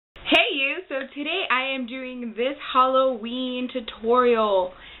you. So today I am doing this Halloween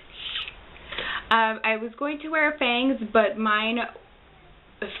tutorial. I was going to wear fangs, but mine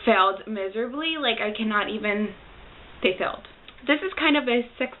failed miserably. Like, I cannot even, they failed. This is kind of a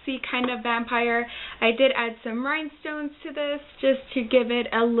sexy kind of vampire. I did add some rhinestones to this just to give it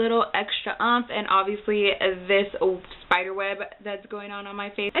a little extra oomph, and obviously this spider web that's going on my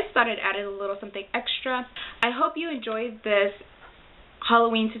face. I just thought I'd add a little something extra. I hope you enjoyed this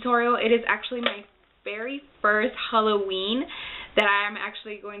Halloween tutorial. It is actually my very first Halloween that I am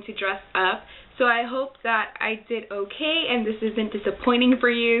actually going to dress up. So I hope that I did okay and this isn't disappointing for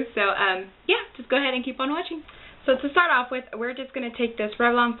you. So yeah, just go ahead and keep on watching. So to start off with, we're just going to take this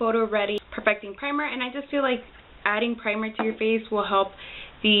Revlon Photo Ready Perfecting Primer, and I just feel like adding primer to your face will help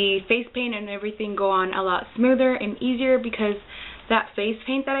the face paint and everything go on a lot smoother and easier, because that face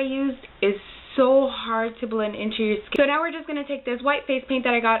paint that I used is so hard to blend into your skin. So now we're just going to take this white face paint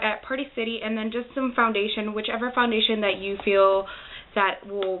that I got at Party City and then just some foundation, whichever foundation that you feel that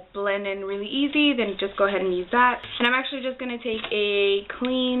will blend in really easy, then just go ahead and use that. And I'm actually just going to take a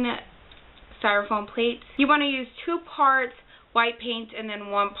clean styrofoam plate. You want to use 2 parts white paint and then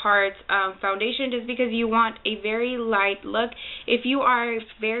 1 part foundation, just because you want a very light look. If you are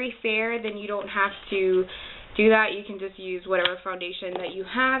very fair, then you don't have to do that. You can just use whatever foundation that you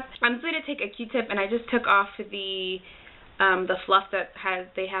have. I'm just going to take a Q-tip, and I just took off the fluff that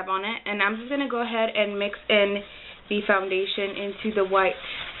they have on it, and I'm just going to go ahead and mix in the foundation into the white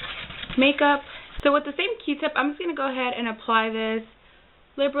makeup. So with the same Q-tip, I'm just going to go ahead and apply this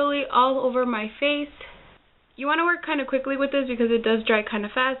liberally all over my face. You want to work kind of quickly with this because it does dry kind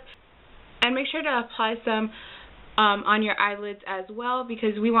of fast, and make sure to apply some on your eyelids as well,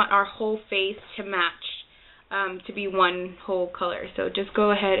 because we want our whole face to match, to be one whole color. So just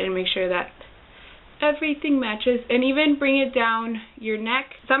go ahead and make sure that everything matches, and even bring it down your neck.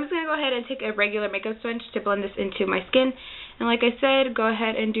 So I'm just going to go ahead and take a regular makeup sponge to blend this into my skin, and like I said, go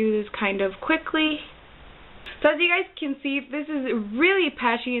ahead and do this kind of quickly. So as you guys can see, this is really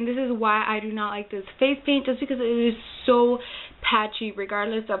patchy, and this is why I do not like this face paint, just because it is so patchy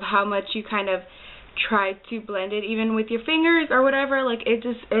regardless of how much you kind of try to blend it, even with your fingers or whatever. Like, it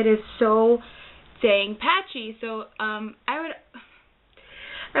is so dang patchy. So I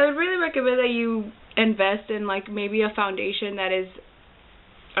would really recommend that you invest in like maybe a foundation that is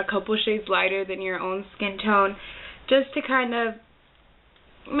a couple shades lighter than your own skin tone, just to kind of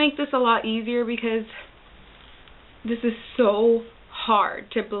make this a lot easier, because this is so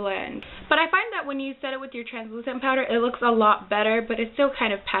hard to blend. But I find that when you set it with your translucent powder, it looks a lot better, but it's still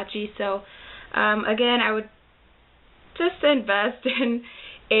kind of patchy. So again, I would just invest in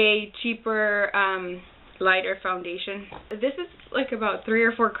a cheaper lighter foundation. This is like about 3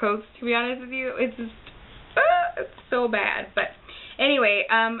 or 4 coats, to be honest with you. It's just it's so bad. But anyway,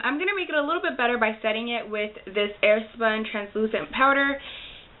 I'm gonna make it a little bit better by setting it with this Airspun translucent powder.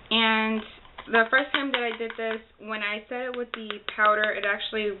 And the first time that I did this, when I set it with the powder, it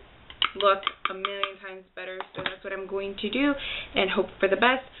actually looked a million times better. So that's what I'm going to do and hope for the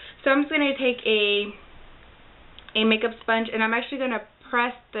best. So I'm just going to take a makeup sponge, and I'm actually going to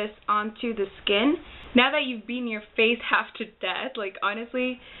press this onto the skin. Now that you've beaten your face half to death, like,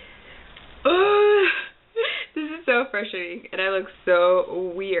 honestly, this is so frustrating, and I look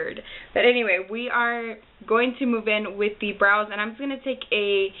so weird. But anyway, we are going to move in with the brows, and I'm just going to take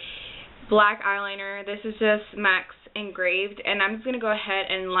a black eyeliner. This is just MAC engraved, and I'm just going to go ahead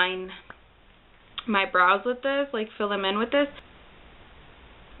and line my brows with this, like fill them in with this.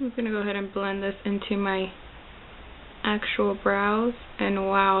 I'm just going to go ahead and blend this into my actual brows, and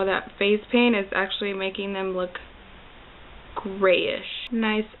wow, that face paint is actually making them look grayish.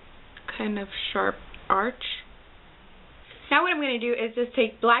 Nice kind of sharp arch. Now what I'm going to do is just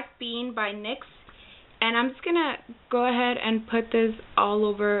take Black Bean by NYX, and I'm just going to go ahead and put this all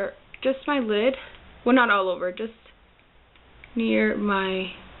over just my lid. Well, not all over, just near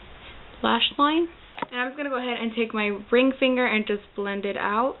my lash line. And I'm just going to go ahead and take my ring finger and just blend it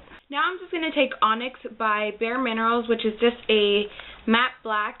out. Now I'm just going to take Onyx by Bare Minerals, which is just a matte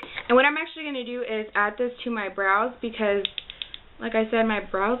black. And what I'm actually going to do is add this to my brows, because like I said, my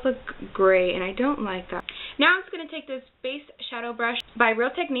brows look gray and I don't like that. Now I'm just going to take this base shadow brush by Real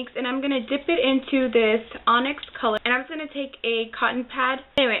Techniques, and I'm going to dip it into this onyx color, and I'm just going to take a cotton pad.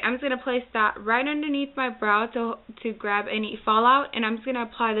 Anyway, I'm just going to place that right underneath my brow to grab any fallout, and I'm just going to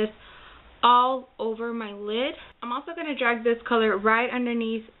apply this all over my lid. I'm also going to drag this color right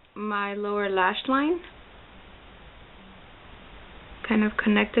underneath my lower lash line, kind of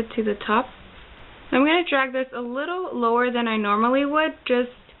connected to the top. I'm going to drag this a little lower than I normally would,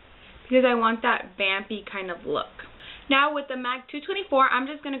 just because I want that vampy kind of look. Now with the MAC 224, I'm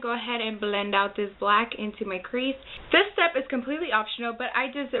just going to go ahead and blend out this black into my crease. This step is completely optional, but I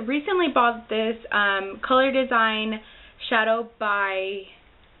just recently bought this Color Design shadow by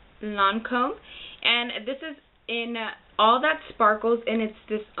Lancome, and this is in All That Sparkles, and it's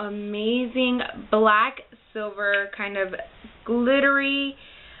this amazing black silver kind of glittery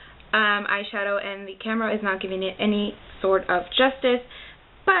eyeshadow, and the camera is not giving it any sort of justice.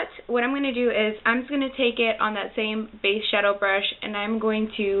 But what I'm going to do is I'm just going to take it on that same base shadow brush, and I'm going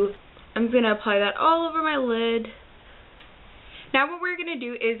to apply that all over my lid. Now what we're going to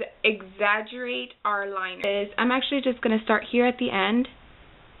do is exaggerate our liner. I'm actually just going to start here at the end,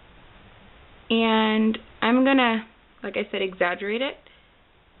 and I'm going to, like I said, exaggerate it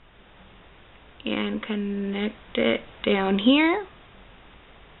and connect it down here.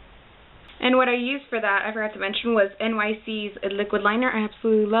 And what I used for that, I forgot to mention, was NYC's liquid liner. I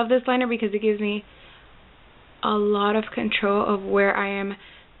absolutely love this liner because it gives me a lot of control of where I am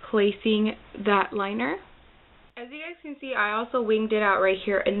placing that liner. As you guys can see, I also winged it out right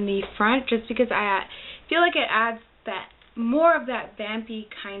here in the front just because I feel like it adds that more of that vampy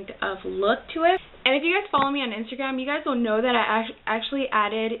kind of look to it. And if you guys follow me on Instagram, you guys will know that I actually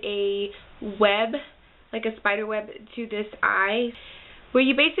added a web, like a spider web, to this eye. What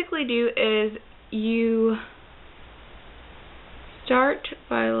you basically do is you start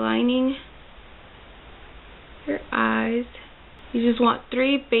by lining your eyes. You just want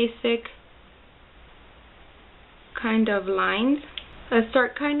 3 basic kind of lines.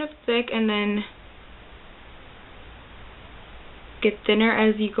 Start kind of thick and then get thinner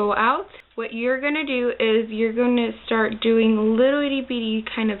as you go out. What you're going to do is you're going to start doing little itty bitty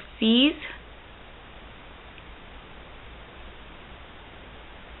kind of C's.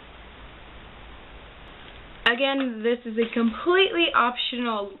 Again, this is a completely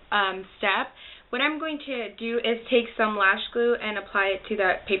optional step. What I'm going to do is take some lash glue and apply it to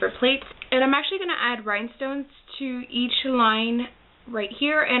that paper plate. And I'm actually going to add rhinestones to each line right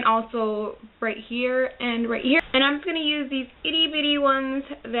here, and also right here and right here. And I'm just going to use these itty bitty ones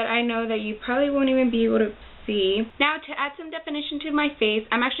that I know that you probably won't even be able to see. Now to add some definition to my face,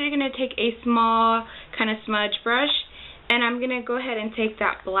 I'm actually going to take a small kind of smudge brush, and I'm going to go ahead and take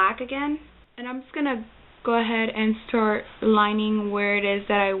that black again. And I'm just going to go ahead and start lining where it is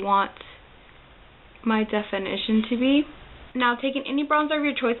that I want my definition to be. Now, taking any bronzer of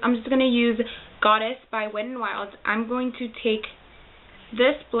your choice, I'm just going to use Goddess by Wet n Wild. I'm going to take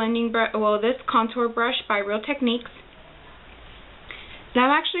this blending brush, this contour brush by Real Techniques. And I'm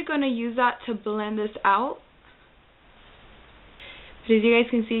actually going to use that to blend this out. But as you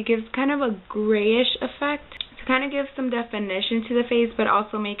guys can see, it gives kind of a grayish effect to kind of give some definition to the face, but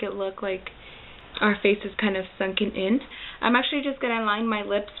also make it look like our face is kind of sunken in. I'm actually just going to line my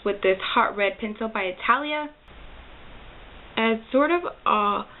lips with this Hot Red pencil by Italia. And it's sort of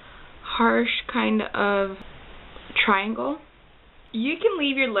a harsh kind of triangle. You can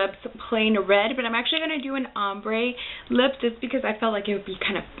leave your lips plain red, but I'm actually going to do an ombre lip just because I felt like it would be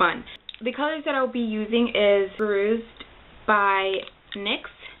kind of fun. The colors that I'll be using is Bruised by NYX,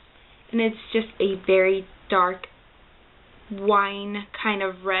 and it's just a very dark wine kind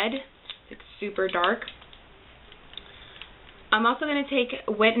of red. It's super dark. I'm also going to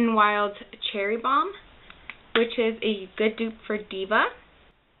take Wet n Wild's Cherry Bomb, which is a good dupe for Diva.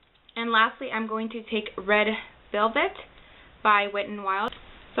 And lastly, I'm going to take Red Velvet by Wet n Wild.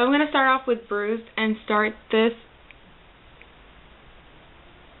 So I'm going to start off with Bruised and start this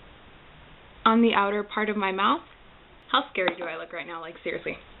on the outer part of my mouth. How scary do I look right now? Like,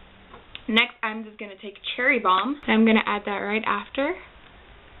 seriously. Next, I'm just going to take Cherry Bomb, and I'm going to add that right after.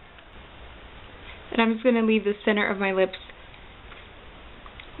 And I'm just going to leave the center of my lips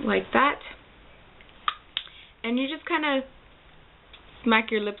like that. And you just kind of smack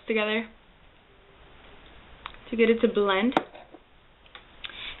your lips together to get it to blend.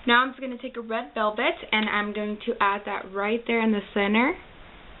 Now I'm just going to take a Red Velvet, and I'm going to add that right there in the center.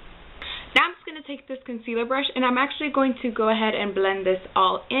 Now I'm just going to take this concealer brush, and I'm actually going to go ahead and blend this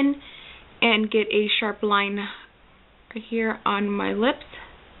all in and get a sharp line right here on my lips.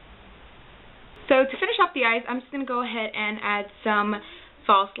 So to finish off the eyes, I'm just going to go ahead and add some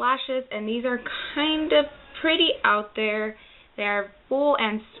false lashes, and these are kind of pretty out there. They are full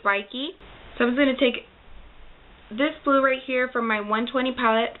and spiky. So I'm just going to take this blue right here from my 120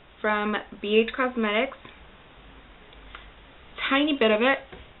 palette from BH Cosmetics, tiny bit of it,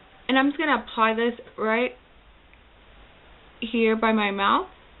 and I'm just going to apply this right here by my mouth.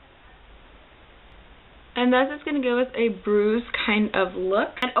 And that's just going to give us a bruised kind of look.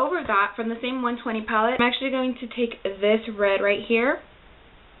 And over that, from the same 120 palette, I'm actually going to take this red right here.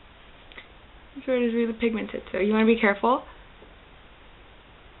 This red is really pigmented, so you want to be careful.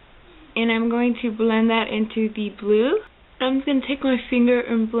 And I'm going to blend that into the blue. I'm just going to take my finger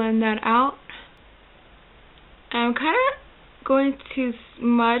and blend that out. I'm kind of going to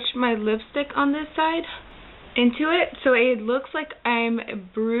smudge my lipstick on this side into it so it looks like I'm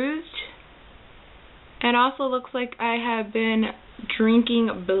bruised and also looks like I have been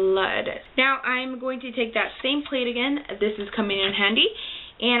drinking blood. Now I'm going to take that same plate again. This is coming in handy.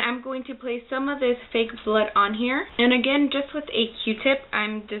 And I'm going to place some of this fake blood on here. And again, just with a Q-tip,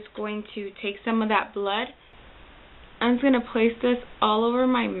 I'm just going to take some of that blood. I'm just going to place this all over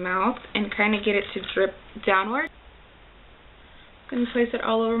my mouth and kind of get it to drip downward. I'm going to place it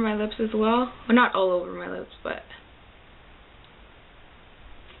all over my lips as well. Well, not all over my lips, but...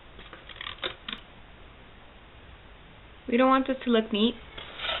 we don't want this to look neat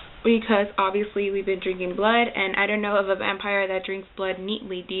because obviously we've been drinking blood, and I don't know of a vampire that drinks blood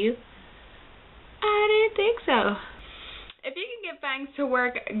neatly, do you? I didn't think so. If you can get fangs to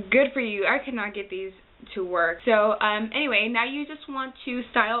work, good for you. I cannot get these to work. So anyway, now you just want to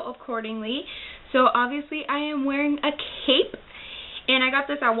style accordingly. So obviously I am wearing a cape, and I got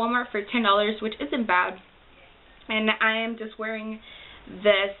this at Walmart for $10, which isn't bad. And I am just wearing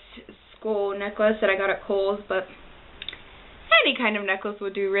this skull necklace that I got at Kohl's, but any kind of necklace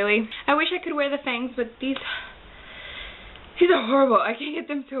would do, really. I wish I could wear the fangs, but these are horrible. I can't get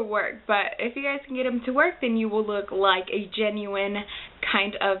them to work. But if you guys can get them to work, then you will look like a genuine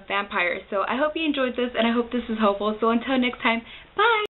kind of vampire. So I hope you enjoyed this, and I hope this was helpful. So until next time, bye!